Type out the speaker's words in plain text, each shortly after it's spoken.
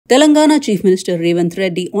Telangana Chief Minister Revanth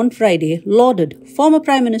Reddy on Friday lauded former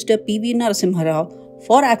Prime Minister P.V. Narasimha Rao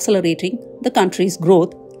for accelerating the country's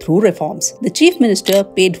growth through reforms. The Chief Minister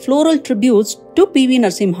paid floral tributes to P.V.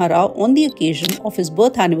 Narasimha Rao on the occasion of his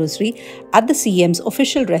birth anniversary at the CM's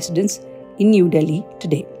official residence in New Delhi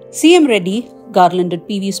today. CM Reddy garlanded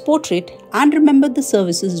PV's portrait and remembered the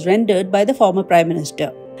services rendered by the former Prime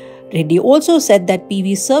Minister. Reddy also said that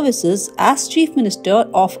PV's services as Chief Minister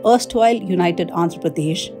of erstwhile United Andhra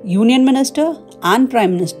Pradesh, Union Minister and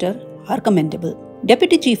Prime Minister are commendable.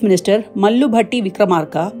 Deputy Chief Minister Mallu Bhatti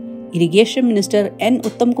Vikramarka, Irrigation Minister N.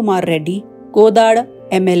 Uttam Kumar Reddy, Kodad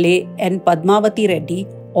MLA N. Padmavati Reddy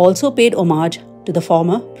also paid homage to the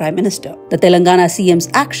former Prime Minister. The Telangana CM's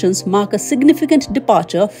actions mark a significant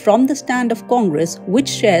departure from the stand of Congress, which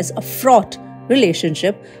shares a fraught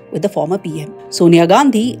relationship with the former PM. Sonia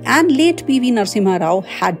Gandhi and late P.V. Narasimha Rao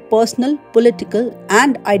had personal, political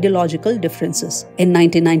and ideological differences. In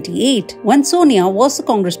 1998, when Sonia was the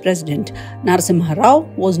Congress president, Narasimha Rao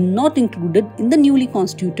was not included in the newly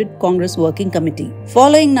constituted Congress Working Committee.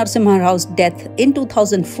 Following Narasimha Rao's death in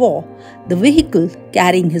 2004, the vehicle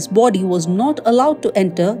carrying his body was not allowed to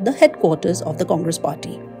enter the headquarters of the Congress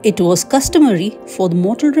party. It was customary for the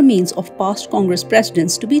mortal remains of past Congress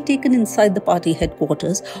presidents to be taken inside the party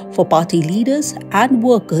headquarters for party leaders and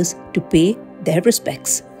workers to pay their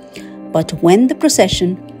respects. But when the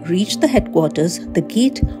procession reached the headquarters, the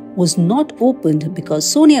gate was not opened because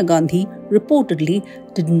Sonia Gandhi reportedly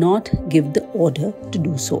did not give the order to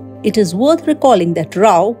do so. It is worth recalling that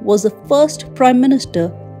Rao was the first Prime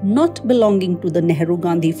Minister not belonging to the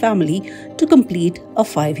Nehru-Gandhi family to complete a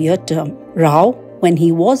 5-year term. Rao, when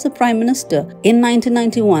he was the Prime Minister in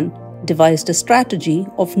 1991, devised a strategy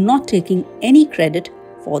of not taking any credit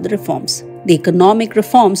for the reforms. The economic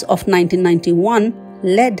reforms of 1991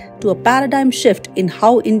 led to a paradigm shift in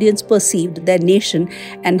how Indians perceived their nation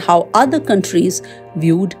and how other countries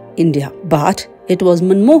viewed India. But it was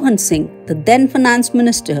Manmohan Singh, the then finance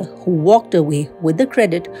minister, who walked away with the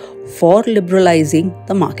credit for liberalizing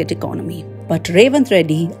the market economy. But Revanth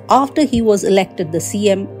Reddy, after he was elected the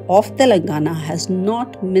CM of Telangana, has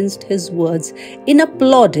not minced his words in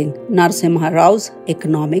applauding Narasimha Rao's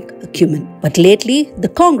economic acumen. But lately, the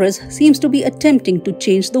Congress seems to be attempting to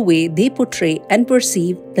change the way they portray and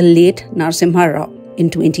perceive the late Narasimha Rao. In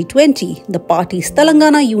 2020, the party's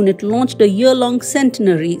Telangana unit launched a year-long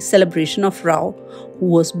centenary celebration of Rao, who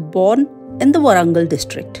was born in the Warangal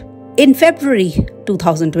district. In February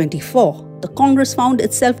 2024, the Congress found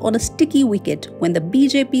itself on a sticky wicket when the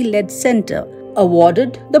BJP-led centre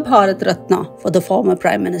awarded the Bharat Ratna for the former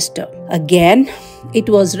Prime Minister. Again, it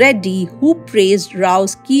was Reddy who praised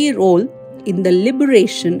Rao's key role in the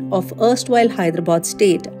liberation of erstwhile Hyderabad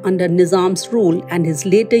state under Nizam's rule and his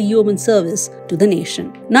later yeoman service to the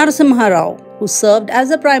nation. Narasimha Rao, who served as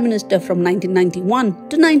the Prime Minister from 1991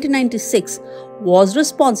 to 1996, was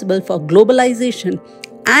responsible for globalization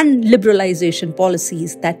and liberalization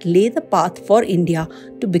policies that lay the path for India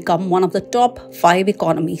to become one of the top 5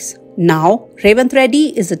 economies. Now, Revanth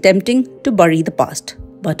Reddy is attempting to bury the past.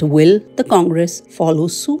 But will the Congress follow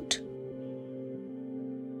suit?